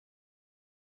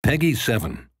Peggy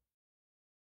 7.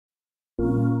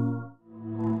 You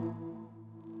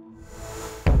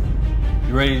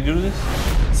ready to do this?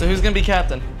 So who's gonna be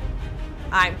captain?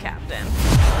 I'm captain.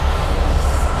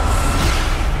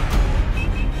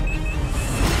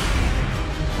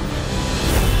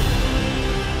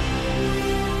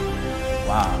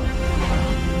 Wow.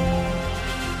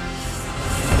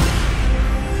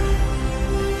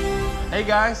 Hey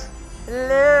guys.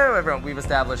 Hello, everyone. We've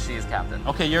established she is captain.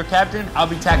 Okay, you're captain, I'll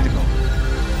be tactical.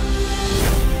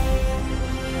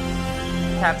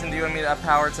 Captain, do you want me to up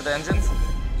power to the engines?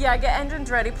 Yeah, get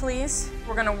engines ready, please.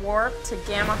 We're gonna warp to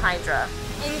Gamma Hydra.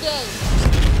 Engage.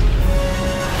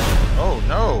 Oh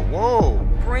no, whoa.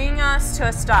 Bring us to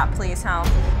a stop, please, Hal.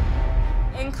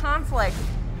 In conflict,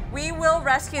 we will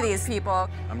rescue these people.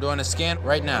 I'm doing a scan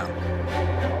right now.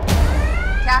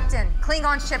 Captain,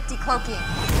 Klingon ship decloaking.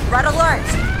 Red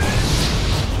alert!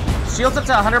 Shields up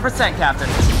to 100%, Captain.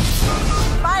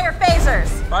 Fire phasers!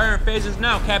 Fire and phasers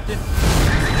now, Captain.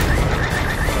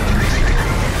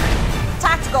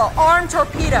 Tactical, armed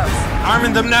torpedoes.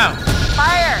 Arming them now.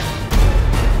 Fire!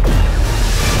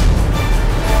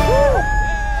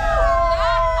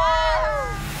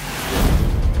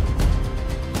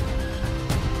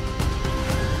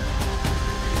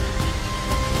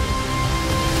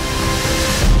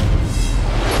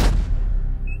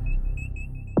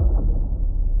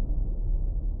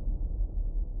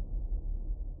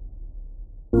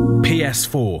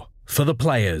 PS4 for the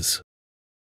players.